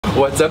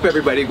What's up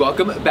everybody?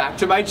 Welcome back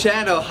to my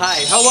channel.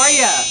 Hi, how are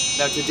ya?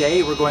 Now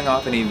today we're going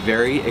off on a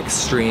very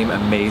extreme,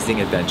 amazing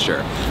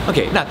adventure.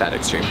 Okay, not that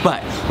extreme,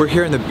 but we're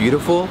here in the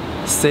beautiful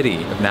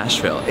city of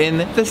Nashville in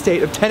the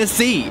state of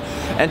Tennessee.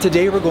 And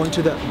today we're going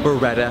to the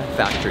Beretta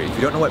factory. If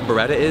you don't know what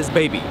Beretta is,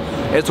 baby,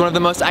 it's one of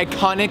the most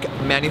iconic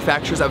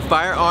manufacturers of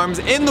firearms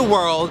in the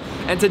world.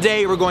 And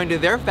today we're going to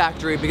their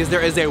factory because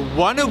there is a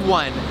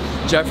one-of-one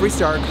Jeffree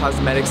Star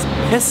Cosmetics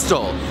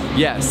pistol.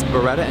 Yes,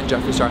 Beretta and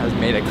Jeffree Star has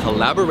made a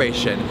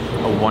collaboration,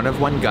 a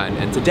one-of-one gun,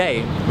 and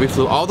today we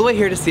flew all the way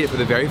here to see it for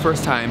the very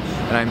first time,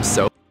 and I'm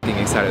so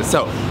excited.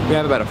 So we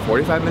have about a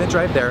 45-minute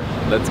drive there.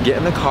 Let's get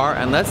in the car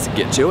and let's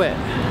get to it.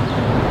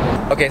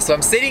 Okay, so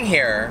I'm sitting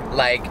here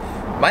like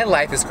my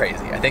life is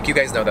crazy. I think you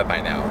guys know that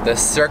by now. The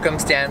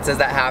circumstances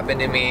that happen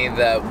to me,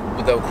 the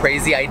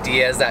crazy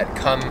ideas that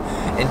come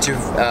into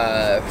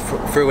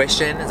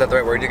fruition. Is that the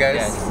right word, you guys?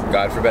 Yes.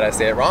 God forbid I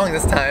say it wrong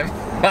this time.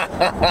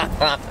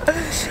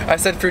 I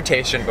said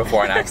fruitation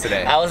before an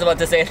accident. I was about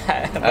to say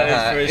that, but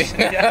it's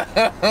fruition.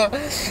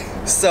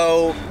 Yeah.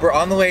 So we're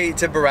on the way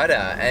to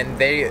Beretta, and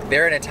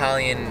they're an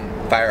Italian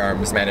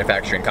firearms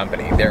manufacturing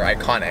company. They're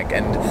iconic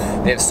and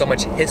they have so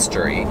much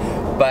history,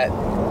 but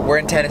we're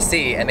in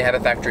Tennessee and they have a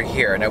factory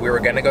here. Now we were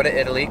gonna go to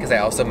Italy because I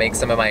also make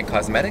some of my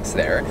cosmetics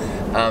there,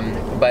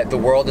 but the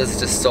world is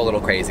just still a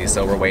little crazy,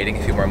 so we're waiting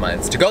a few more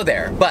months to go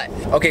there. But,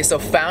 okay, so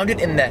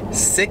founded in the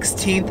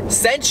 16th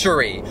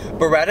century,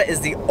 Beretta is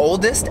the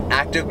oldest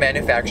active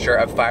manufacturer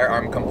of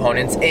firearm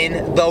components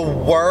in the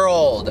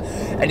world.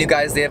 And you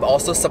guys, they have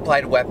also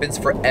supplied weapons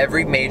for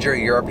every major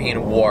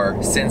European war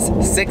since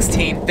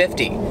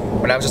 1650,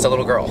 when I was just a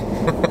little girl.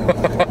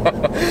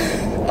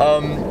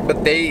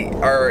 But they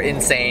are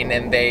insane,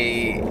 and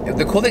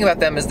the cool thing about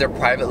them is they're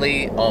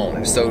privately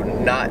owned, so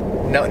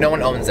no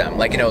one owns them.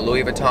 Like, you know,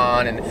 Louis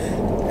Vuitton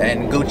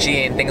and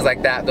Gucci and things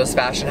like that, those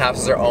fashion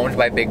houses are owned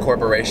by big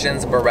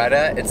corporations.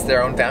 Beretta, it's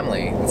their own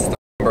family. It's the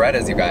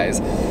Berettas, you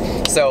guys.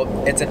 So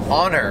it's an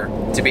honor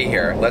to be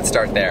here. Let's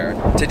start there.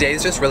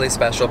 Today's just really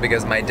special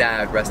because my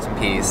dad, rest in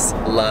peace,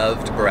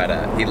 loved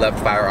Beretta. He loved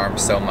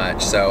firearms so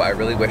much, so I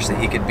really wish that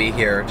he could be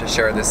here to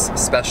share this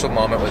special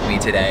moment with me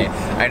today.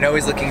 I know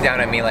he's looking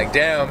down at me like,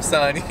 damn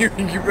son, you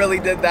really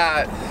did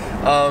that.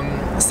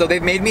 So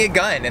they've made me a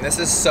gun, and this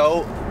is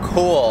so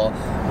cool,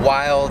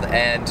 wild,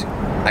 and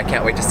I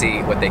can't wait to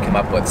see what they come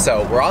up with.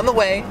 So we're on the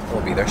way,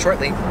 we'll be there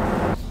shortly.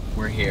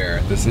 We're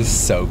here. This is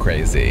so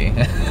crazy.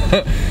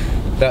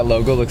 That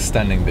logo looks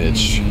stunning,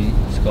 bitch.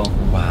 Let's go.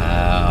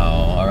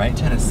 Wow. All right,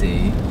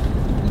 Tennessee.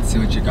 Let's see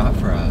what you got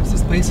for us.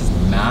 This place is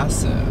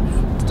massive.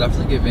 It's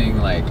definitely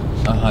giving like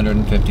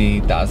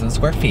 150,000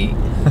 square feet.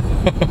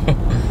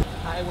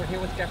 Hi, we're here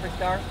with Jeffree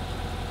Star.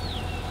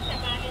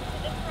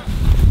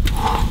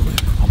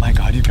 Oh my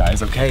God, you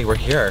guys. Okay, we're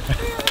here.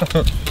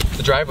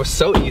 The drive was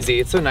so easy.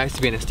 It's so nice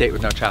to be in a state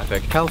with no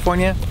traffic.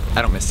 California,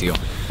 I don't miss you.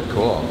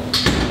 Cool.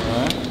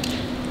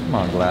 Come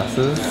on,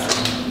 glasses.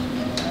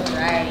 All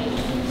right.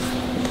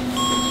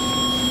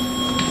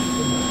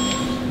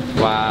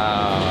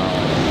 Wow.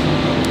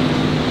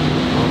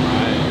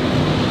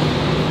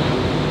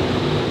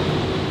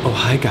 Oh,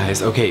 hi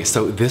guys. Okay,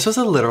 so this was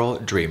a literal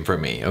dream for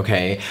me,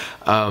 okay?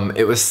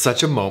 It was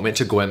such a moment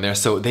to go in there.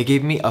 So they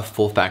gave me a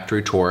full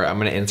factory tour. I'm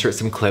gonna insert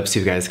some clips so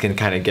you guys can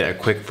kind of get a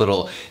quick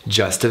little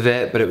gist of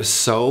it, but it was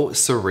so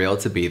surreal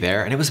to be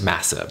there, and it was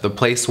massive. The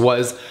place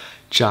was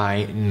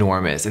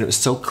ginormous, and it was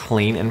so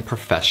clean and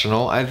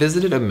professional. I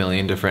visited a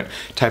million different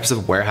types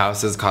of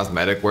warehouses,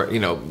 cosmetic,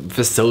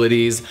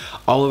 facilities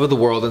all over the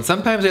world, and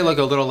sometimes they look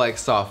a little like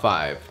Saw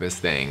 5, this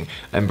thing,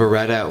 and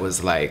Beretta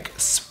was like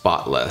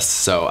spotless.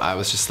 So I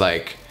was just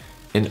like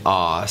in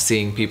awe,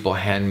 seeing people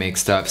hand make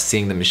stuff,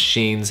 seeing the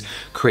machines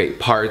create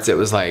parts. It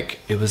was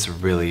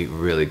really,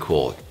 really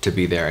cool to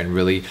be there and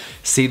really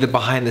see the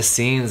behind the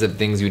scenes of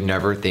things you'd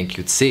never think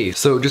you'd see.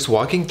 So just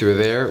walking through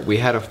there, we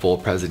had a full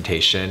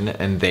presentation,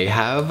 and they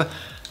have,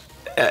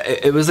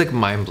 it was like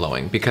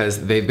mind-blowing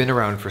because they've been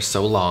around for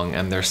so long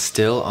and they're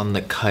still on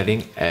the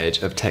cutting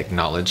edge of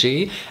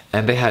technology,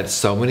 and they had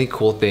so many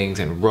cool things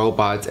and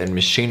robots and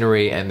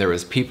machinery, and there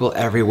was people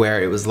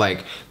everywhere. It was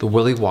like the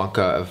Willy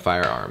Wonka of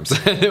firearms.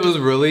 It was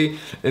really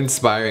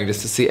inspiring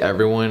just to see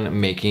everyone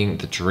making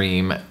the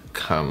dream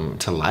come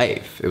to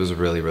life. It was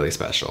really, really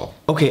special.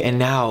 Okay, and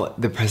now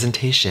the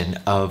presentation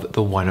of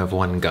the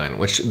one-of-one gun,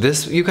 which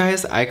this, you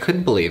guys, I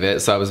couldn't believe it.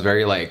 So I was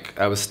very like,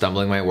 I was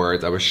stumbling my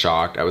words. I was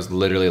shocked. I was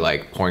literally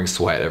like pouring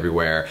sweat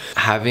everywhere.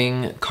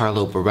 Having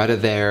Carlo Beretta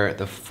there,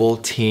 the full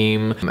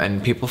team,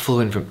 and people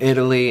flew in from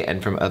Italy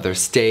and from other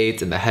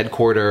states and the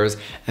headquarters,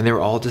 and they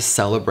were all just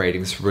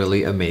celebrating this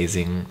really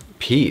amazing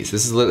piece.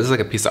 This is like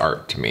a piece of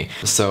art to me.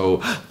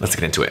 So let's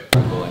get into it.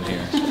 Go in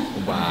here.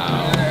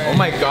 Wow. Oh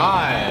my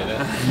God.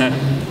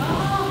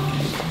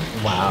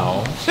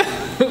 Wow.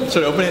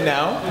 Should I open it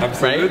now?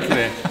 Absolutely.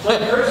 Right?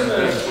 Like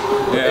Christmas.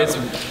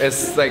 Yeah.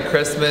 It's like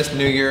Christmas,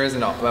 New Year's,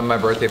 and my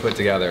birthday put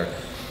together.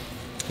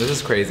 This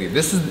is crazy.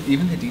 This is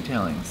even the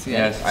detailing. See,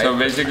 yes. So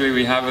basically,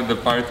 we have a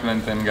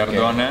department in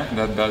Gardone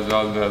that does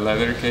all the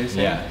leather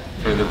casing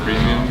for the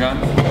premium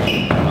guns.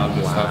 All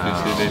the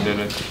stuff you see, they did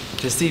it.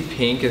 To see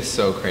pink is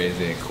so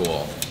crazy and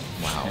cool.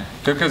 Wow.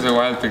 Took us a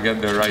while to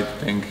get the right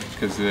pink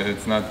because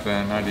it's not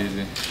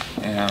easy.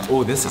 Yeah.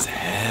 Oh, this is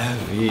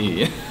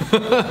heavy.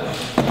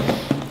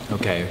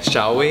 Okay,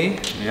 shall we?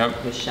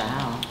 Yep. We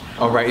shall.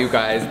 All right, you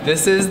guys,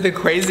 this is the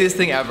craziest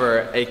thing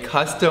ever. A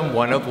custom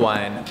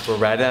one-of-one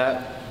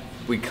Beretta.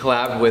 We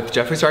collabed with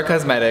Jeffree Star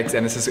Cosmetics,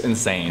 and this is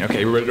insane.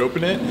 Okay, we ready to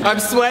open it? I'm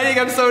sweating,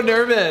 I'm so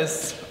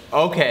nervous.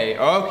 Okay,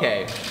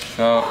 okay.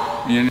 So,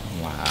 you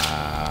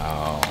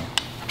Wow.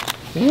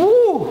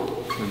 Woo!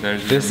 so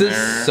there's This your is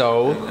mirror.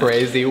 so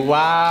crazy.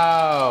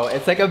 Wow.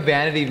 It's like a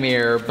vanity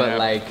mirror, but Yep.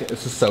 like,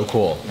 this is so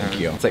cool. Thank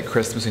you. It's like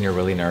Christmas and you're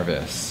really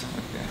nervous.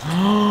 Okay.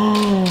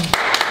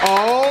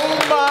 Oh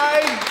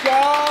my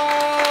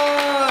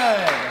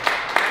God!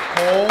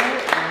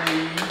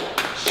 Holy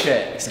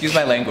shit. Excuse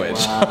my language.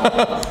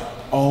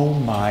 Oh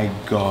my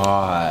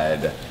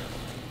God.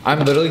 I'm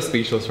literally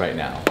speechless right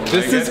now.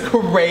 This is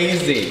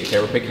crazy. Okay,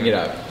 we're picking it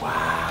up.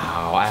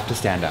 Wow, I have to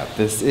stand up.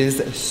 This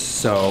is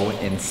so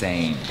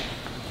insane.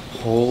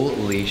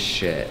 Holy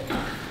shit.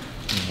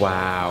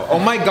 Wow. Oh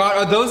my God,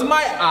 are those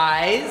my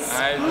eyes?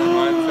 Eyes on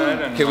one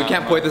side and Okay, we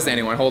can't point this to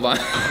anyone, hold on.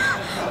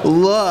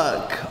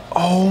 Look,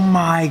 oh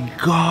my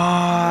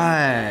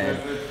God.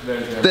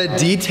 The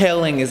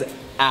detailing is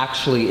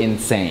actually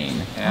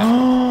insane.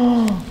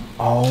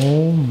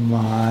 Oh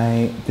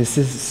my, this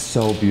is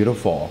so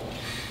beautiful.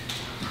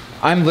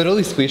 I'm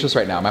literally speechless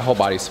right now. My whole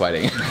body's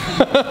sweating.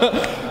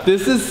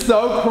 This is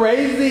so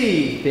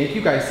crazy. Thank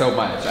you guys so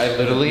much. I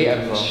literally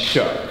am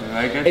shook. You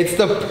like it? It's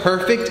the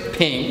perfect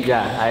pink.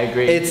 Yeah, I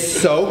agree. It's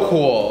so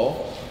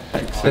cool.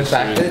 The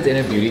fact that it's in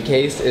a beauty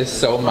case is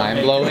so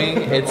mind-blowing.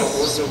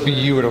 It's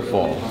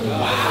beautiful.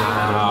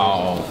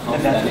 Wow.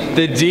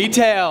 The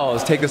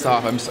details. Take this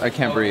off. I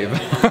can't breathe.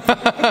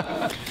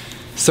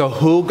 So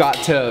who got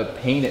to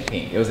paint it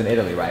pink? It was in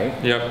Italy, right?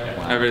 Yep,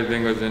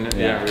 everything was in it.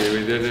 Yeah,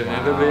 we did it in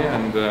Italy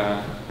and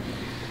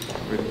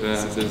with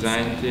the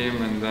design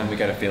team and then We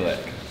gotta feel it.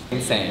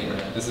 Insane.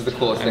 This is the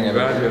coolest thing I'm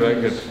I've glad ever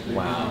you like it.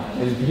 Wow.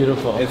 It's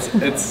beautiful.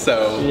 It's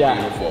so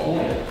beautiful.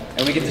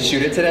 And we get to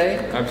shoot it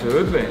today?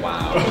 Absolutely.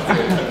 Wow.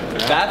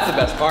 That's the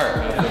best part.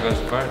 That's the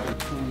best part.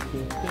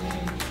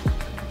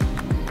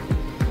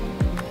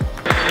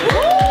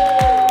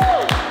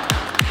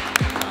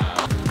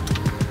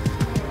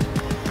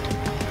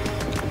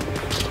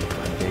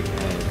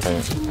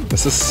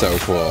 This is so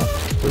cool.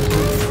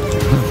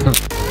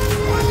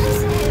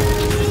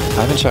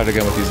 I haven't shot a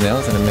gun with these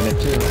nails in a minute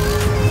too.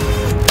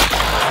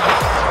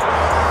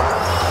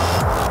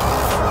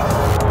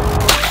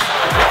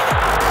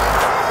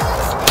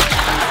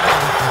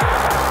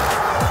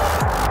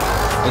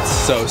 It's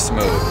so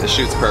smooth. It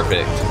shoots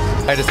perfect.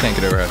 I just can't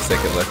get over how sick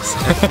it looks.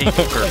 Pink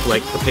is perfect.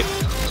 Like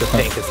the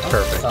pink is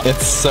perfect.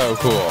 It's so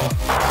cool.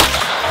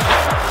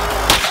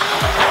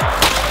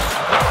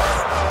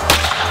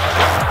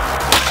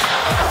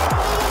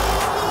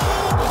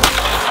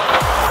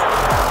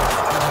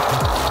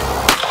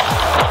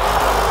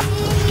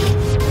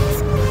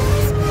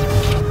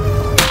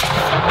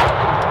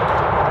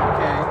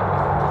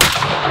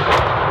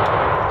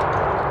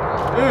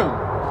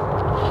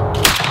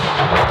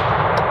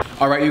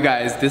 All right, you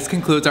guys, this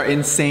concludes our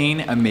insane,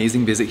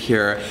 amazing visit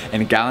here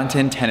in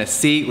Gallatin,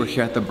 Tennessee. We're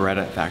here at the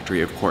Beretta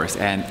factory, of course,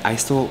 and I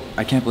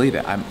can't believe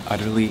it. I'm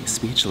utterly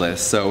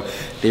speechless. So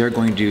they are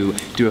going to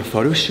do a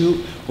photo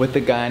shoot with the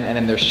gun, and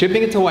then they're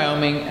shipping it to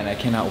Wyoming, and I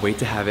cannot wait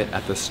to have it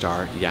at the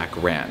Star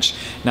Yak Ranch.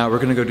 Now, we're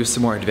gonna go do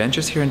some more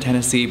adventures here in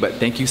Tennessee, but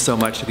thank you so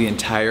much to the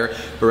entire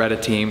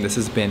Beretta team. This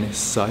has been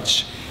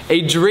such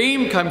a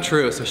dream come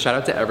true. So shout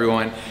out to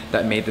everyone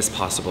that made this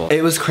possible.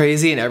 It was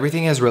crazy, and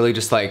everything has really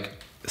just like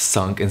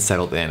sunk and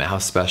settled in how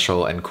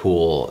special and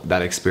cool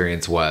that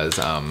experience was.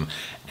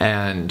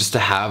 And just to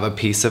have a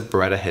piece of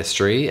Beretta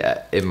history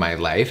in my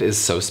life is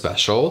so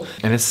special.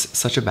 And it's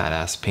such a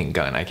badass pink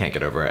gun. I can't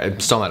get over it. I'm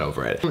still not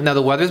over it. Now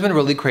the weather's been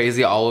really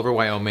crazy all over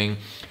Wyoming.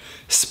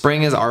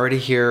 Spring is already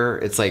here.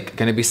 It's like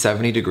gonna be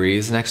 70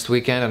 degrees next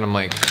weekend. And I'm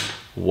like,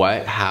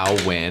 what, how,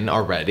 when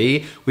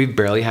already? We've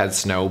barely had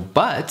snow,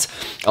 but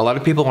a lot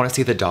of people want to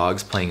see the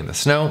dogs playing in the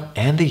snow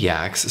and the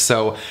yaks.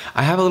 So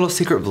I have a little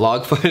secret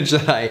vlog footage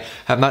that I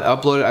have not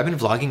uploaded. I've been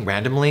vlogging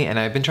randomly and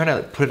I've been trying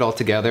to put it all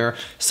together.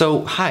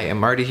 So hi,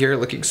 I'm already here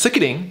looking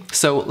sickening.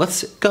 So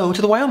let's go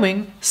to the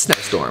Wyoming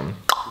snowstorm.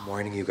 Good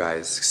morning, you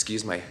guys.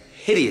 Excuse my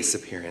hideous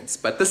appearance,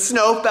 but the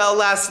snow fell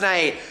last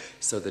night.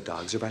 So the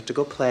dogs are about to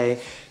go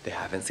play. They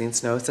haven't seen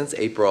snow since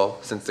April,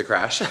 since the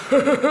crash.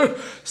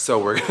 So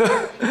we're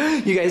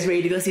gonna... You guys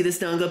ready to go see the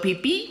snow and go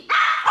pee-pee?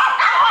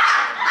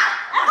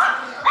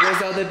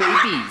 Where's all the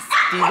babies?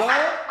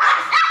 Diva?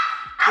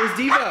 Where's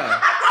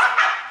Diva?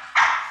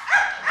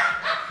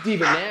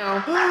 Diva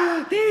now.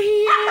 There he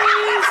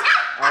is!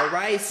 All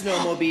right,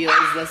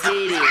 snowmobiles, let's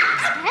eat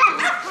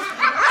it.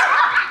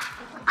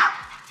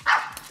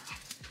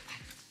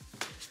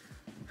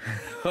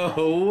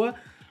 Oh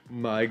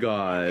my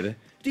God.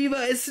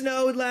 Diva, it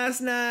snowed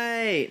last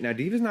night. Now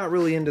Diva's not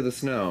really into the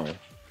snow,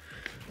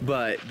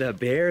 but the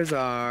bears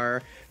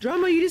are.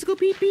 Drama, you just go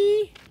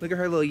pee-pee? Look at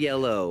her little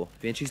yellow.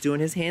 Vinci's doing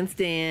his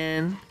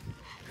handstand.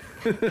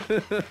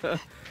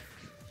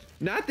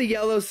 Not the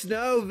yellow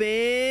snow,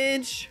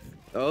 Vince.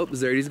 Oh,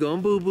 Zerdy's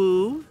going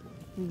boo-boo.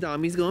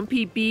 Dommy's going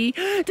pee-pee.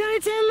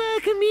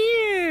 Donatella, come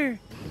here.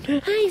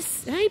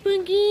 Hi,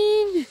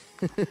 Pumpkin.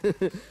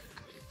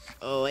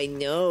 Oh, I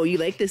know. You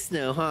like the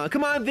snow, huh?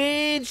 Come on,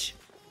 Vince.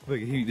 Look,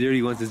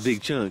 Zerdy wants this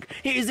big chunk.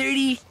 Here,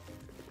 Zerdy.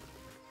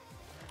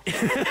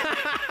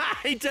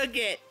 He took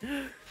it.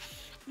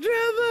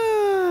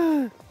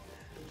 Drama.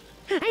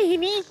 Hi,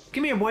 Henry.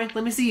 Come here, boy.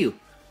 Let me see you.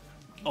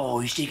 Oh,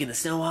 he's shaking the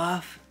snow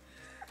off.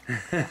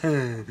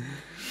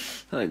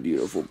 Hi,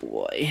 beautiful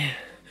boy.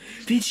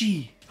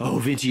 Vincey. Oh,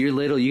 Vincey, you're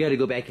little. You gotta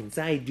go back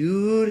inside,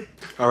 dude.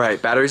 All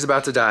right, battery's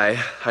about to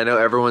die. I know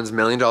everyone's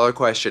 $1,000,000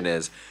 question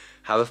is,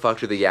 how the fuck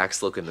do the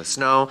yaks look in the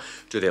snow?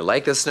 Do they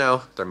like the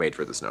snow? They're made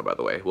for the snow, by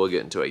the way. We'll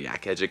get into a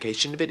yak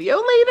education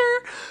video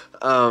later.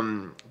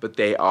 But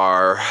they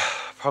are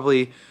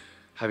probably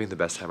having the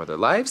best time of their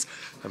lives.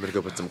 I'm gonna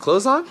go put some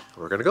clothes on.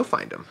 We're gonna go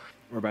find them.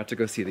 We're about to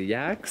go see the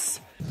yaks.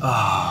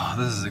 Oh,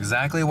 this is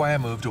exactly why I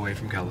moved away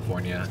from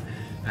California.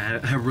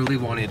 I really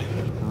wanted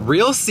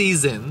real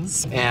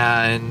seasons,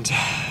 and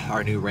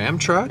our new Ram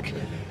truck,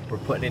 we're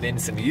putting it in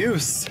some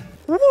use.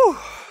 Woo!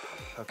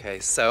 Okay,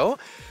 so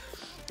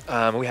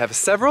we have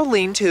several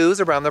lean-tos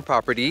around the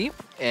property,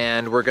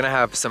 and we're gonna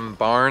have some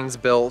barns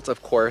built,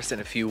 of course, in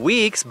a few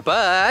weeks,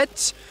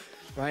 but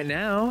right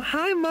now,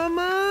 hi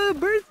mama,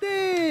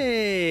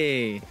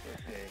 birthday!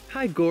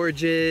 Hi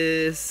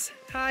gorgeous,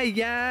 hi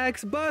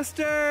yaks,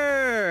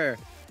 Buster!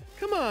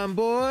 Come on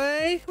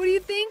boy, what are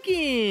you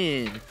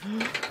thinking?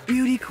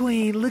 Beauty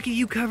queen, look at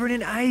you covered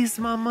in ice,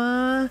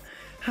 mama.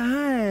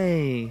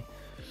 Hi.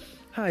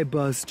 Hi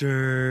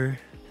Buster.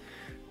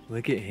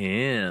 Look at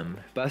him.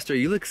 Buster,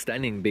 you look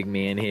stunning, big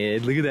man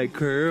head. Look at that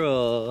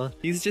curl.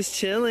 He's just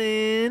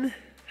chilling.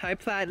 Hi,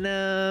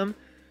 Platinum.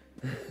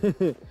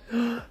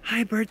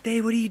 Hi,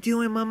 birthday. What are you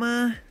doing,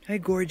 mama? Hi,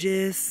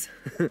 gorgeous.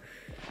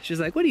 She's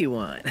like, what do you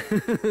want?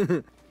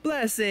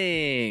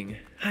 Blessing.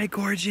 Hi,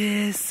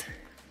 gorgeous.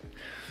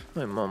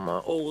 Hi,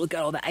 mama. Oh, look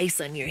at all the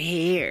ice on your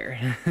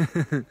hair.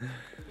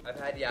 I've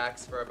had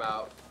yaks for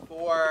about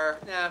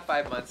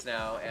 5 months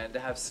now, and to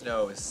have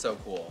snow is so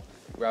cool.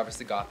 We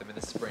obviously got them in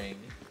the spring.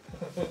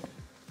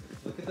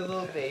 Look at the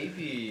little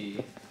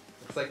baby.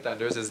 Looks like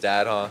Thunder's his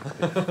dad, huh?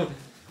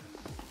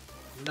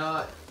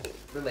 Not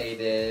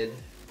related,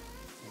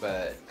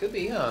 but could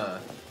be, huh?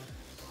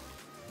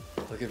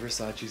 Look at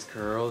Versace's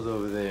curls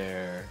over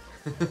there.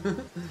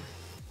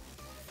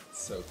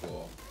 So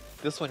cool.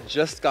 This one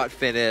just got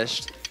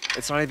finished.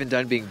 It's not even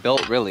done being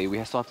built, really.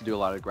 We still have to do a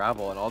lot of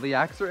gravel, and all the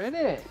yaks are in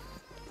it.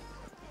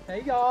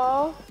 Hey,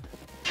 y'all.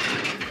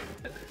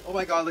 Oh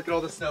my God, look at all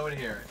the snow in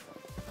here.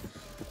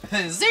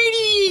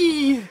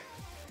 Zerdy! You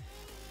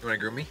wanna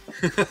groom me?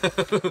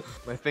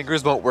 My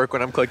fingers won't work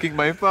when I'm clicking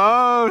my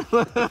phone.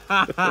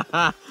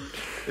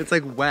 It's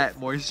like wet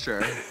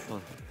moisture.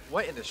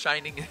 What in the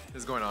shining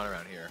is going on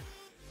around here?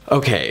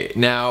 Okay,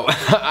 now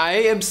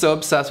I am so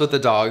obsessed with the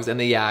dogs and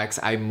the yaks.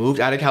 I moved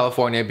out of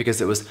California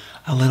because it was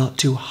a little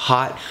too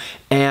hot,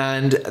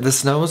 and the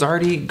snow is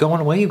already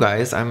going away, you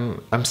guys.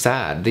 I'm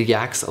sad. The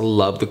yaks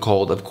love the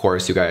cold, of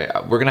course, you guys.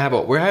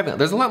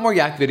 There's a lot more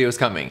yak videos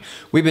coming.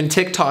 We've been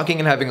TikToking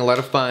and having a lot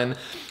of fun,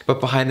 but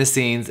behind the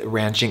scenes,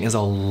 ranching is a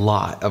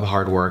lot of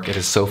hard work. It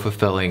is so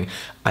fulfilling.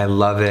 I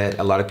love it.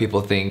 A lot of people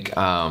think,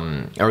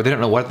 or they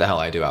don't know what the hell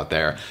I do out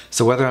there.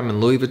 So whether I'm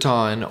in Louis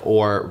Vuitton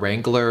or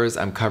Wranglers,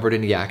 I'm covered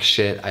in yak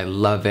shit. I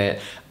love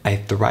it. I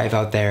thrive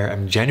out there.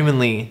 I'm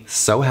genuinely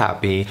so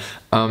happy.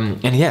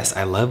 And yes,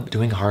 I love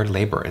doing hard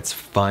labor. It's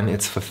fun,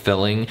 it's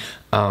fulfilling.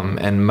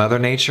 And Mother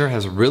Nature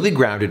has really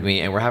grounded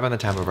me, and we're having the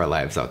time of our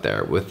lives out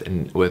there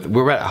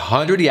we're at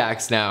 100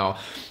 yaks now.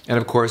 And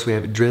of course we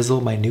have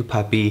Drizzle, my new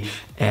puppy,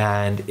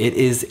 and it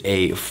is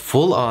a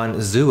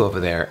full-on zoo over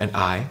there, and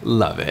I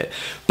love it.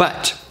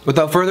 But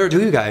without further ado,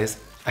 you guys,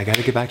 I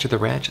gotta get back to the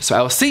ranch. So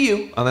I will see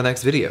you on the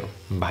next video.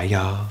 Bye,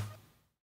 y'all.